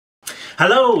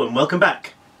Hello and welcome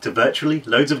back to Virtually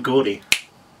Loads of Gordy.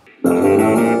 He's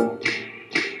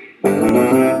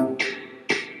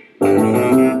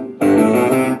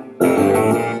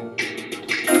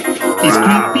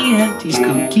creepy and he's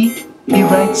kooky. He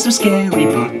writes some scary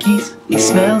bookies. He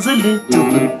smells a little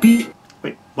loopy.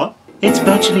 Wait, what? It's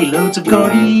Virtually Loads of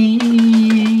Gordy.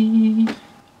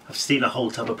 I've seen a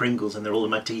whole tub of Pringles and they're all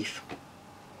in my teeth.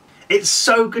 It's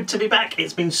so good to be back.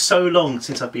 It's been so long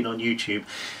since I've been on YouTube.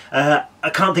 I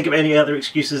can't think of any other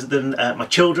excuses than my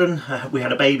children. We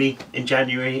had a baby in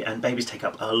January and babies take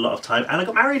up a lot of time, and I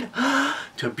got married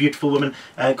to a beautiful woman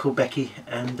called Becky,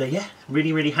 and yeah,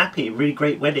 really happy, really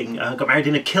great wedding. I got married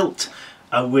in a kilt.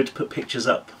 I would put pictures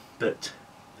up, but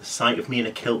the sight of me in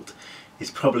a kilt is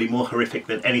probably more horrific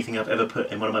than anything I've ever put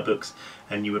in one of my books,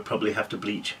 and you would probably have to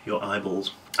bleach your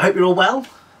eyeballs. I hope you're all well.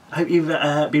 I hope you've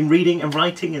been reading and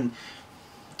writing and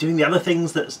doing the other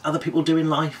things that other people do in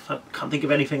life. I can't think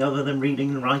of anything other than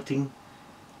reading and writing.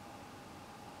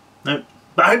 No,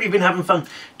 but I hope you've been having fun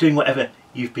doing whatever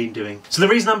you've been doing. So the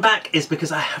reason I'm back is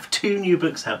because I have 2 new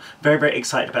books out. Very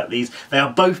excited about these. They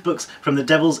are both books from the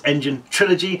Devil's Engine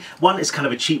trilogy. One is kind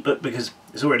of a cheap book because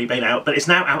it's already been out, but it's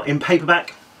now out in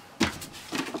paperback.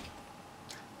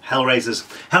 Hellraisers.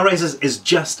 Hellraisers is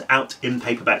just out in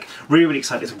paperback. Really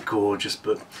excited. It's a gorgeous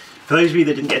book. For those of you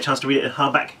that didn't get a chance to read it in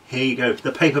hardback, here you go.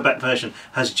 The paperback version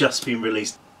has just been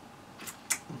released.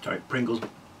 Sorry, Pringles.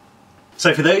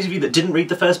 So for those of you that didn't read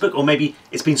the first book, or maybe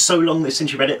it's been so long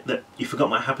since you read it that you forgot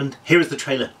what happened, here is the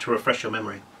trailer to refresh your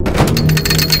memory.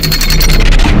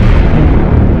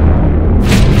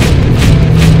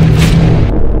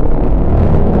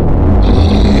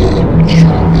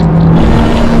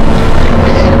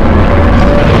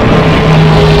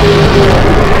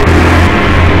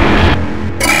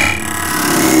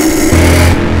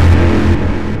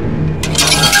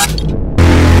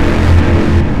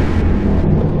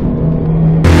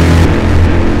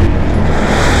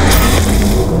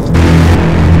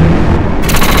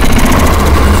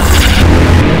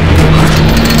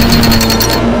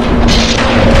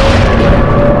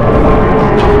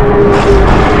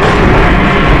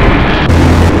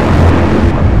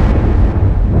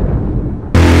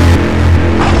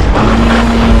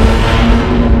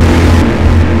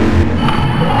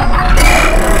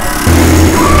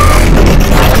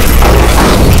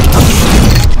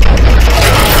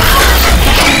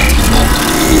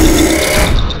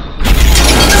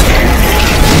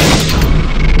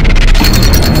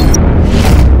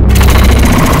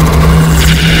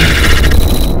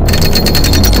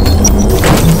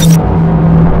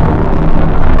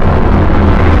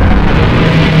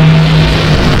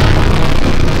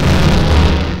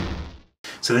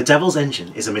 So the Devil's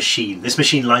Engine is a machine. This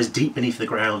machine lies deep beneath the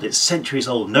ground. It's centuries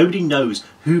old. Nobody knows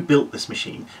who built this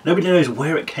machine. Nobody knows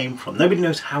where it came from. Nobody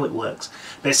knows how it works.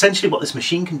 But essentially what this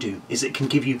machine can do is it can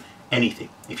give you anything.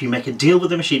 If you make a deal with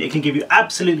the machine, it can give you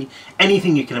absolutely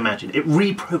anything you can imagine. It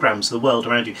reprograms the world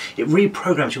around you. It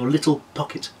reprograms your little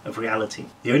pocket of reality.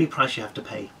 The only price you have to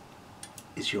pay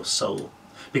is your soul.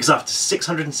 Because after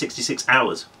 666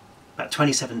 hours, about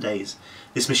 27 days,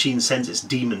 this machine sends its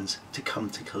demons to come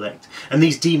to collect. And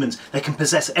these demons, they can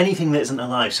possess anything that isn't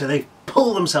alive, so they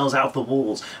pull themselves out of the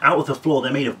walls, out of the floor.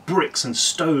 They're made of bricks and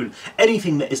stone,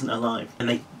 anything that isn't alive. And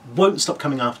they won't stop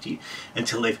coming after you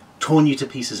until they've torn you to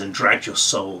pieces and dragged your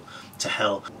soul to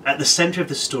hell. At the centre of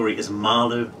the story is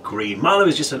Marlowe Green. Marlowe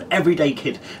is just an everyday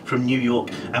kid from New York,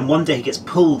 and one day he gets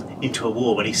pulled into a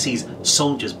war when he sees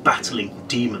soldiers battling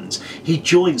demons. He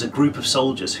joins a group of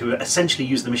soldiers who essentially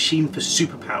use the machine for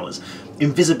superpowers.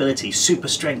 Invisibility, super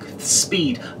strength,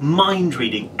 speed, mind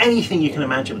reading, anything you can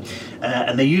imagine.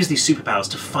 And they use these superpowers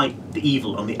to fight the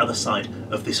evil on the other side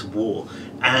of this war.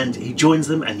 And he joins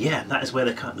them, and yeah, that is where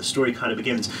the story kind of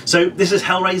begins. So this is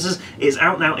Hellraisers. It's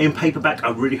out now in paperback.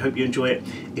 I really hope you enjoy it.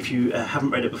 If you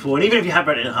haven't read it before, and even if you have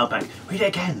read it in hardback, read it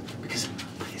again, because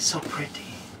it's so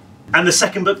pretty. And the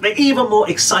second book, the even more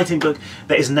exciting book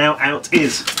that is now out,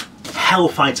 is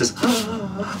Hellfighters,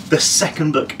 the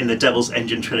second book in the Devil's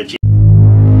Engine trilogy.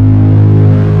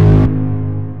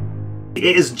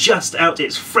 It is just out,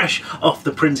 it's fresh off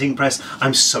the printing press.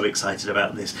 I'm so excited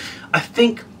about this. I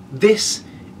think this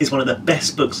is one of the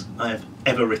best books I have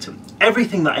ever written.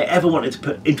 Everything that I ever wanted to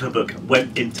put into a book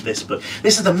went into this book.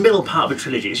 This is the middle part of a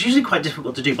trilogy. It's usually quite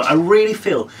difficult to do, but I really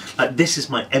feel like this is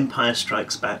my Empire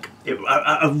Strikes Back.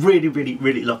 I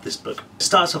really love this book. It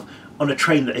starts off on a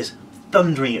train that is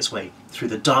thundering its way through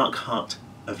the dark heart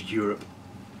of Europe.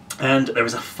 And there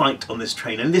is a fight on this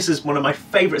train, and this is one of my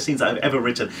favourite scenes that I've ever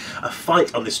written. A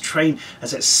fight on this train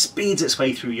as it speeds its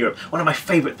way through Europe. One of my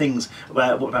favourite things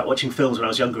about watching films when I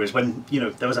was younger is when, you know,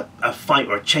 there was a fight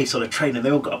or a chase on a train and they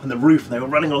all got up on the roof and they were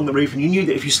running along the roof, and you knew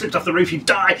that if you slipped off the roof you'd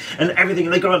die, and everything,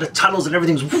 and they go under tunnels and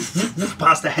everything's woof, woof, woof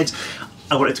past their heads.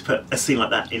 I wanted to put a scene like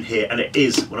that in here, and it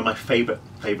is one of my favourite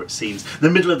scenes. The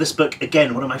middle of this book,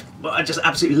 again, I just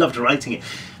absolutely loved writing it.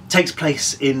 Takes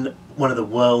place in one of the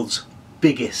world's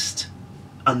biggest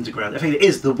underground, in fact it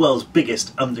is the world's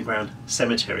biggest underground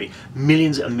cemetery.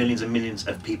 Millions and millions and millions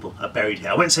of people are buried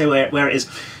here. I won't say where it is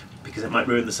because it might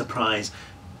ruin the surprise,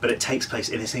 but it takes place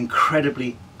in this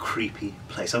incredibly creepy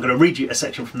place. I'm going to read you a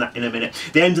section from that in a minute.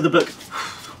 The end of the book,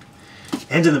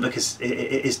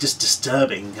 is just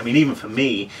disturbing. I mean, even for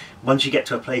me, once you get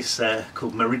to a place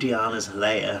called Meridiana's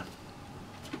Lair,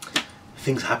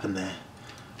 things happen there.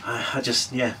 I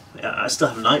still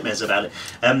have nightmares about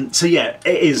it. So yeah,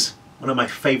 it is one of my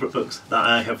favourite books that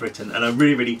I have written, and I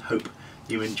really, really hope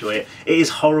you enjoy it. It is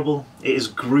horrible, it is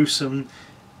gruesome,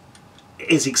 it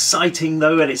is exciting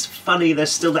though, and it's funny,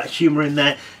 there's still that humour in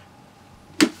there.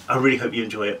 I really hope you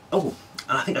enjoy it. Oh,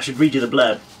 I think I should read you the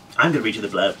blurb. I'm going to read you the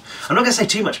blurb. I'm not going to say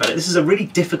too much about it. This is a really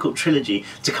difficult trilogy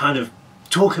to kind of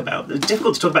talk about. It's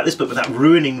difficult to talk about this book without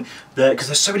ruining because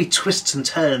there's so many twists and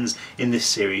turns in this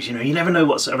series. You know, you never know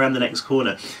what's around the next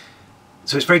corner.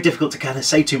 So it's very difficult to kind of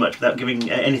say too much without giving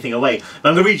anything away. But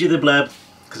I'm going to read you the blurb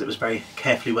because it was very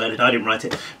carefully worded. I didn't write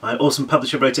it. My awesome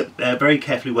publisher wrote it, very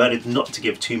carefully worded, not to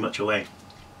give too much away.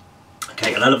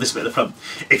 Okay, and I love this bit at the front.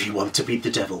 If you want to beat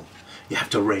the devil, you have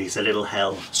to raise a little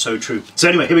hell. So true. So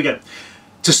anyway, here we go.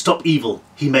 To stop evil,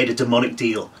 he made a demonic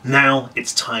deal. Now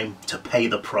it's time to pay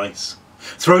the price.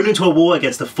 Thrown into a war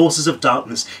against the forces of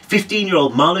darkness,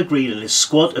 15-year-old Marlowe Green and his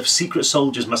squad of secret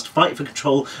soldiers must fight for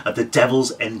control of the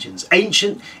devil's engines,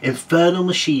 ancient, infernal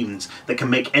machines that can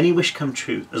make any wish come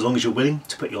true as long as you're willing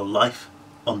to put your life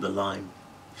on the line.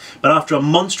 But after a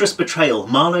monstrous betrayal,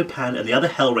 Marlowe, Pan and the other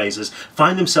Hellraisers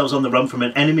find themselves on the run from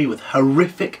an enemy with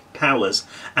horrific powers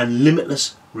and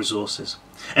limitless resources.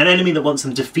 An enemy that wants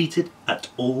them defeated at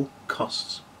all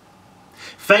costs.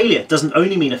 Failure doesn't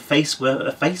only mean a face worse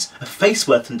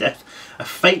than death, a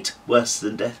fate worse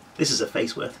than death. This is a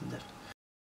face worse than death.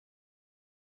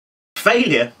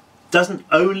 Failure doesn't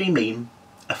only mean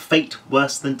a fate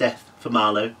worse than death for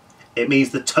Marlowe. It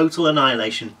means the total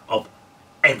annihilation of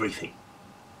everything.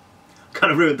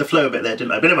 Kind of ruined the flow a bit there,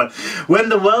 didn't I? But anyway, when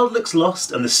the world looks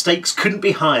lost and the stakes couldn't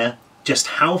be higher, just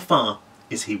how far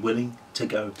is he willing to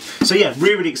go? So yeah,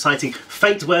 really, really exciting.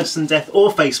 Fate worse than death,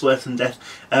 or face worse than death.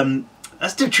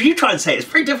 You try and say it. It's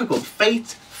very difficult.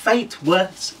 Fate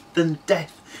worse than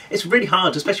death. It's really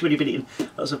hard, especially when you've been eating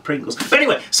lots of Pringles. But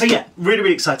anyway, so yeah, really,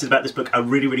 really excited about this book. I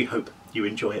really, really hope you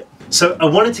enjoy it. So I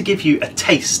wanted to give you a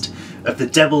taste of the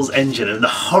devil's engine and the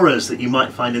horrors that you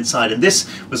might find inside. And this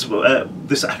was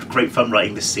I had great fun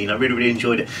writing this scene. I really, really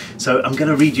enjoyed it. So I'm going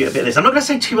to read you a bit of this. I'm not going to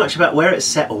say too much about where it's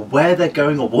set or where they're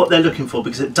going or what they're looking for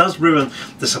because it does ruin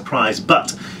the surprise.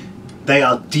 But they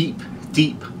are deep,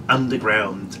 deep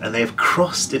underground, and they have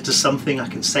crossed into something, I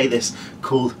can say this,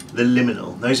 called the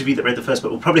Liminal. Those of you that read the first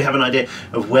book will probably have an idea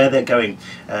of where they're going.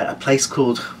 A place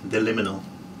called the Liminal,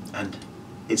 and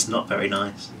it's not very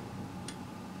nice.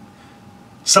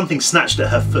 Something snatched at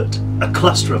her foot, a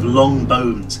cluster of long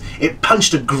bones. It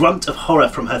punched a grunt of horror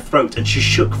from her throat and she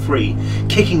shook free,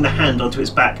 kicking the hand onto its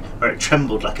back where it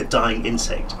trembled like a dying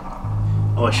insect.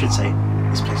 Oh, I should say,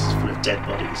 this place is full of dead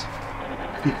bodies.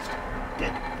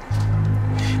 Dead.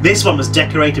 This one was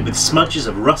decorated with smudges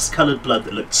of rust-coloured blood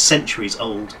that looked centuries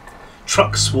old.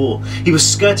 Truck swore. He was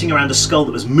skirting around a skull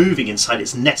that was moving inside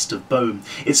its nest of bone,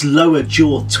 its lower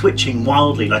jaw twitching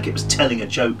wildly like it was telling a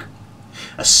joke.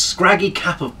 A scraggy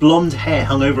cap of blonde hair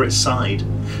hung over its side.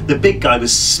 The big guy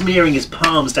was smearing his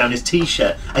palms down his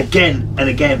t-shirt again and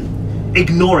again.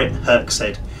 Ignore it, Aaargh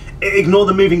said. Ignore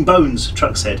the moving bones,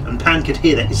 Truck said, and Pan could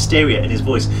hear the hysteria in his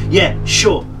voice. Yeah,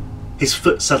 sure. His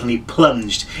foot suddenly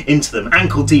plunged into them,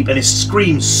 ankle deep, and his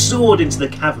scream soared into the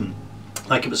cavern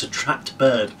like it was a trapped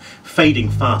bird, fading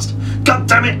fast. God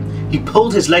damn it! He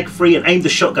pulled his leg free and aimed the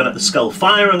shotgun at the skull,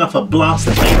 firing off a blast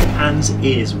that made Pan's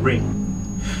ears ring.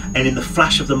 And in the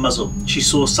flash of the muzzle, she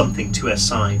saw something to her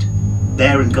side.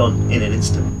 There and gone in an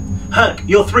instant. Aaargh,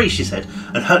 you're three, she said,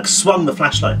 and Aaargh swung the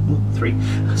flashlight.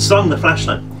 Swung the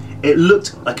flashlight. It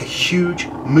looked like a huge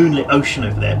moonlit ocean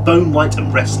over there, bone white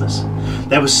and restless.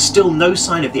 There was still no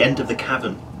sign of the end of the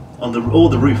cavern or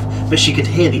the roof, but she could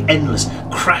hear the endless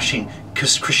crashing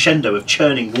crescendo of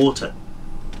churning water.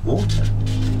 Water?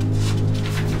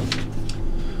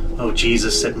 Oh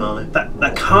Jesus, said Marlowe.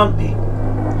 That can't be.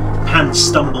 Pan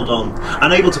stumbled on,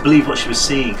 unable to believe what she was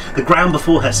seeing. The ground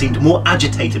before her seemed more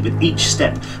agitated with each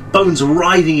step, bones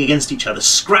writhing against each other,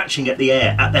 scratching at the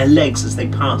air, at their legs as they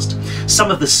passed.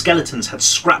 Some of the skeletons had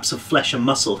scraps of flesh and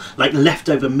muscle, like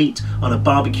leftover meat on a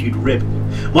barbecued rib.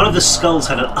 One of the skulls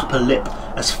had an upper lip,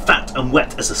 as fat and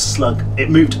wet as a slug. It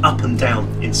moved up and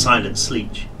down in silent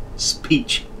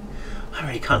speech. I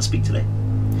really can't speak today.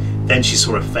 Then she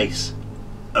saw a face.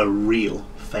 A real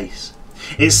face.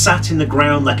 It sat in the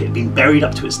ground like it had been buried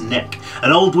up to its neck.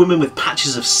 An old woman with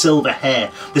patches of silver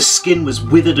hair. The skin was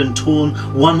withered and torn,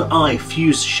 one eye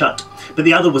fused shut, but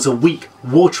the other was a weak,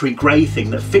 watery grey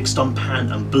thing that fixed on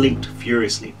Pan and blinked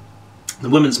furiously. The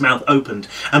woman's mouth opened,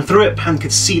 and through it Pan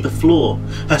could see the floor.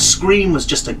 Her scream was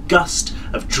just a gust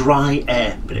of dry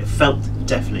air, but it felt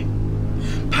deafening.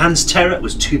 Pan's terror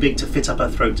was too big to fit up her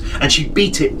throat, and she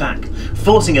beat it back,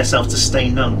 forcing herself to stay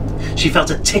numb. She felt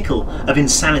a tickle of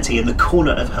insanity in the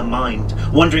corner of her mind,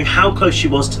 wondering how close she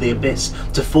was to the abyss,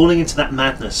 to falling into that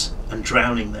madness and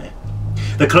drowning there.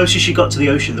 The closer she got to the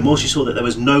ocean, the more she saw that there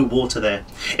was no water there.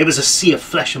 It was a sea of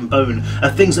flesh and bone,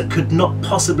 of things that could not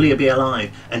possibly be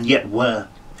alive, and yet were.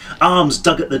 Arms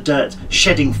dug at the dirt,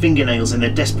 shedding fingernails in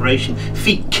their desperation.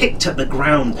 Feet kicked at the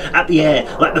ground, at the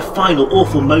air, like the final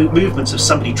awful movements of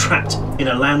somebody trapped in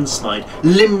a landslide.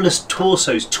 Limbless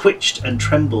torsos twitched and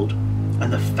trembled.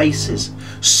 And the faces,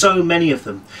 so many of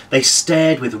them, they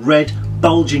stared with red,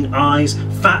 bulging eyes,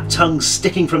 fat tongues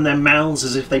sticking from their mouths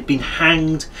as if they'd been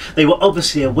hanged. They were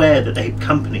obviously aware that they had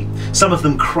company. Some of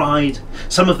them cried,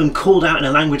 some of them called out in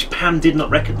a language Pam did not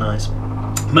recognise.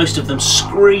 Most of them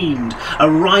screamed, a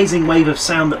rising wave of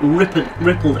sound that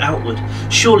rippled outward,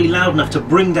 surely loud enough to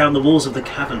bring down the walls of the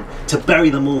cavern, to bury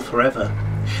them all forever.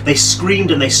 They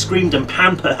screamed, and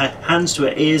Pam put her hands to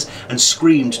her ears and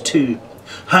screamed too.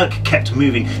 Aaargh kept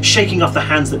moving, shaking off the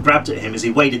hands that grabbed at him as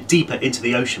he waded deeper into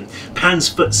the ocean. Pan's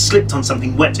foot slipped on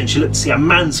something wet and she looked to see a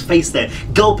man's face there,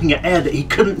 gulping at air that he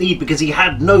couldn't need because he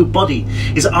had no body.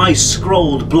 His eyes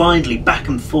scrolled blindly back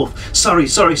and forth. Sorry,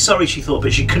 sorry, sorry, she thought,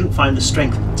 but she couldn't find the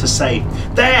strength to say.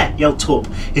 There, yelled Torp,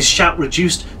 his shout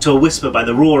reduced to a whisper by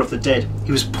the roar of the dead.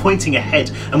 He was pointing ahead,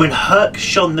 and when Aaargh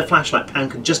shone the flashlight, Pan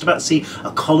could just about see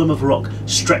a column of rock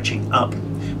stretching up.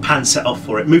 Pan set off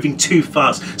for it, moving too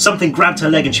fast. Something grabbed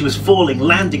her leg and she was falling,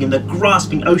 landing in the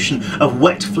grasping ocean of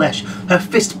wet flesh. Her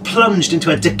fist plunged into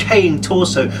a decaying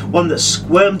torso, one that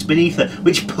squirmed beneath her,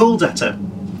 which pulled at her.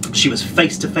 She was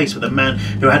face to face with a man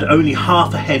who had only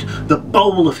half a head, the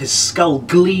bowl of his skull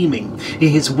gleaming.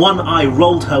 His one eye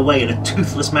rolled her way and a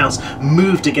toothless mouth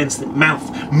moved against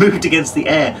the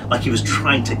air like he was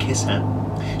trying to kiss her.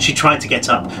 She tried to get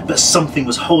up, but something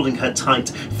was holding her tight,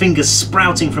 fingers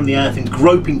sprouting from the earth and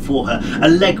groping for her, a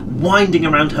leg winding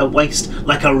around her waist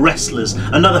like a wrestler's,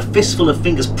 another fistful of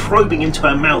fingers probing into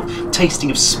her mouth, tasting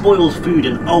of spoiled food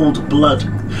and old blood,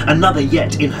 another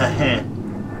yet in her hair.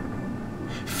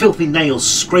 Filthy nails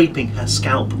scraping her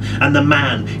scalp, and the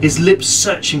man, his lips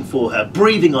searching for her,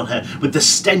 breathing on her with the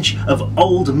stench of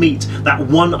old meat, that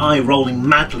one eye rolling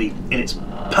madly in its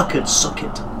puckered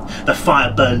socket. The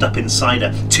fire burned up inside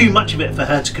her, too much of it for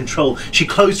her to control. She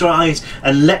closed her eyes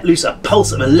and let loose a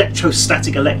pulse of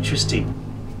electrostatic electricity.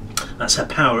 That's her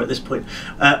power at this point.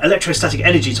 Electrostatic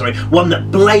energy, sorry, one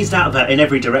that blazed out of her in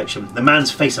every direction. The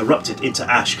man's face erupted into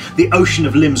ash, the ocean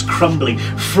of limbs crumbling,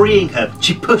 freeing her.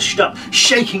 She pushed up,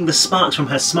 shaking the sparks from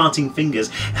her smarting fingers.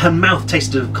 Her mouth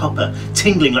tasted of copper,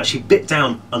 tingling like she bit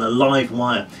down on a live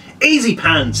wire. "Easy,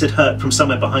 Pan," said Aaargh from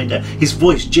somewhere behind her, his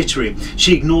voice jittery.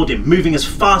 She ignored him, moving as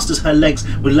fast as her legs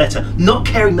would let her, not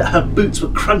caring that her boots were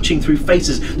crunching through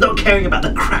faces, not caring about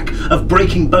the crack of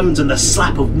breaking bones and the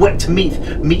slap of wet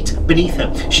meat beneath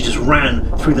her. She just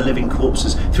ran through the living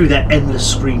corpses, through their endless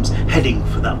screams, heading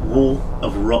for that wall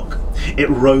of rock. It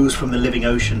rose from the living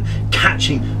ocean,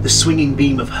 catching the swinging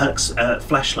beam of Aaargh's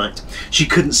flashlight. She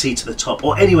couldn't see to the top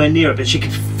or anywhere near it, but she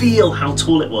could feel how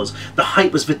tall it was. The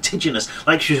height was vertiginous,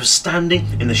 like she was standing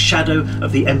in the shadow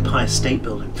of the Empire State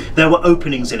Building. There were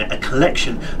openings in it, a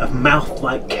collection of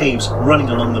mouth-like caves running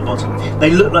along the bottom.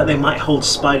 They looked like they might hold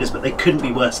spiders, but they couldn't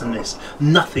be worse than this.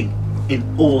 Nothing in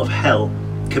all of hell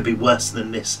could be worse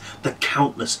than this. The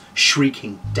countless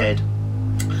shrieking dead.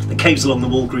 The caves along the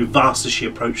wall grew vast as she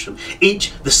approached them,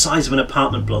 each the size of an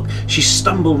apartment block. She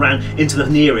stumbled round into the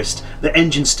nearest, the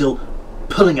engine still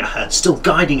pulling at her, still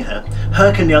guiding her.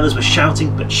 Aaargh and the others were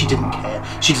shouting, but she didn't care.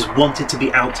 She just wanted to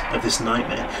be out of this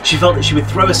nightmare. She felt that she would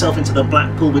throw herself into the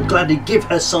black pool, would gladly give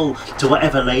her soul to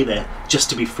whatever lay there, just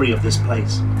to be free of this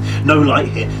place. No light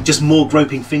here, just more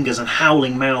groping fingers and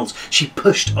howling mouths. She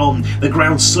pushed on, the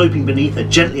ground sloping beneath her,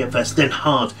 gently at first, then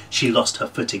hard. She lost her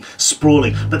footing,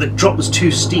 sprawling, but the drop was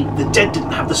too steep. The dead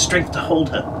didn't have the strength to hold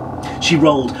her. She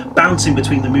rolled, bouncing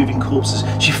between the moving corpses.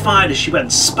 She fired as she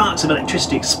went, sparks of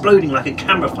electricity exploding like a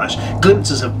camera flash,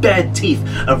 glimpses of bared teeth,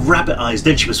 of rabbit eyes.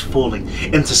 Then she was falling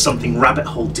into something rabbit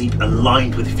hole deep and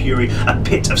lined with fury, a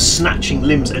pit of snatching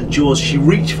limbs and jaws. She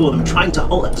reached for them, trying to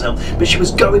hold herself, but she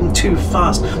was going too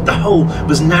fast. The hole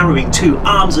was narrowing too,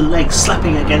 arms and legs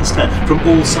slapping against her from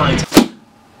all sides.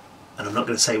 And I'm not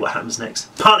going to say what happens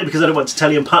next, partly because I don't want to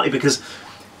tell you, and partly because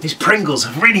these Pringles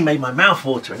have really made my mouth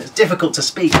water and it's difficult to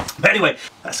speak. But anyway,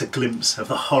 that's a glimpse of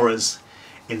the horrors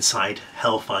inside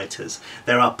Hellfighters.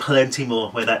 There are plenty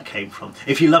more where that came from.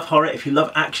 If you love horror, if you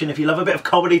love action, if you love a bit of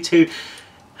comedy too,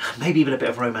 maybe even a bit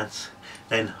of romance,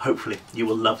 then hopefully you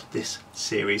will love this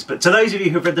series. But to those of you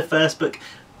who've read the first book,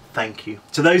 thank you.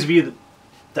 To those of you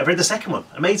that read the second one,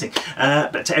 amazing.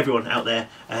 But to everyone out there,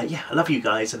 yeah, I love you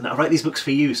guys, and I write these books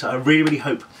for you, so I really, really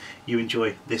hope you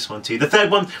enjoy this one too. The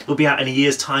third one will be out in a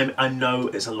year's time. I know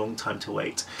it's a long time to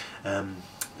wait, but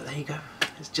there you go.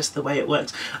 It's just the way it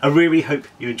works. I really, really hope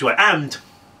you enjoy, and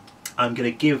I'm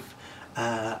going to give,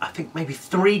 I think maybe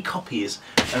 3 copies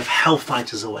of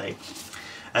Hellfighters away.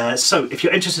 So if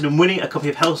you're interested in winning a copy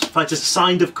of Hellfighters,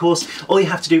 signed of course, all you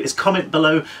have to do is comment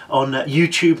below on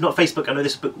YouTube, not Facebook. I know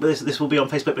this will be on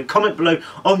Facebook, but comment below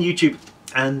on YouTube,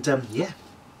 and yeah,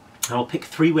 I'll pick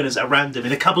 3 winners at random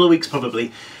in a couple of weeks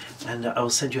probably, and I will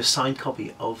send you a signed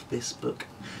copy of this book.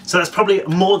 So that's probably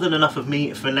more than enough of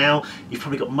me for now. You've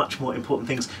probably got much more important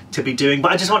things to be doing,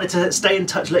 but I just wanted to stay in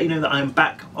touch, let you know that I am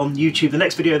back on YouTube. The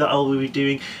next video that I will be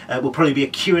doing will probably be a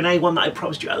Q&A, one that I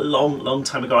promised you a long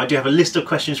time ago. I do have a list of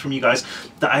questions from you guys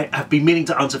that I have been meaning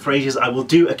to answer for ages. I will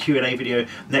do a Q&A video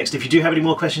next. If you do have any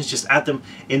more questions, just add them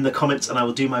in the comments and I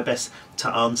will do my best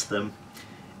to answer them.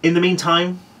 In the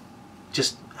meantime,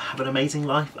 just have an amazing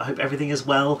life. I hope everything is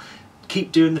well.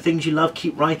 Keep doing the things you love,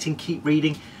 keep writing, keep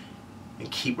reading,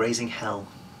 and keep raising hell.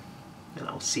 And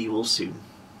I'll see you all soon.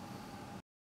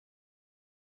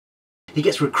 He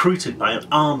gets recruited by an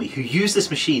army who use this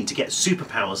machine to get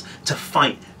superpowers to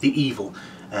fight the evil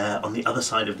on the other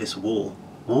side of this wall.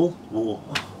 Wall? War.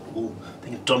 Oh, wall.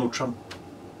 Think of Donald Trump.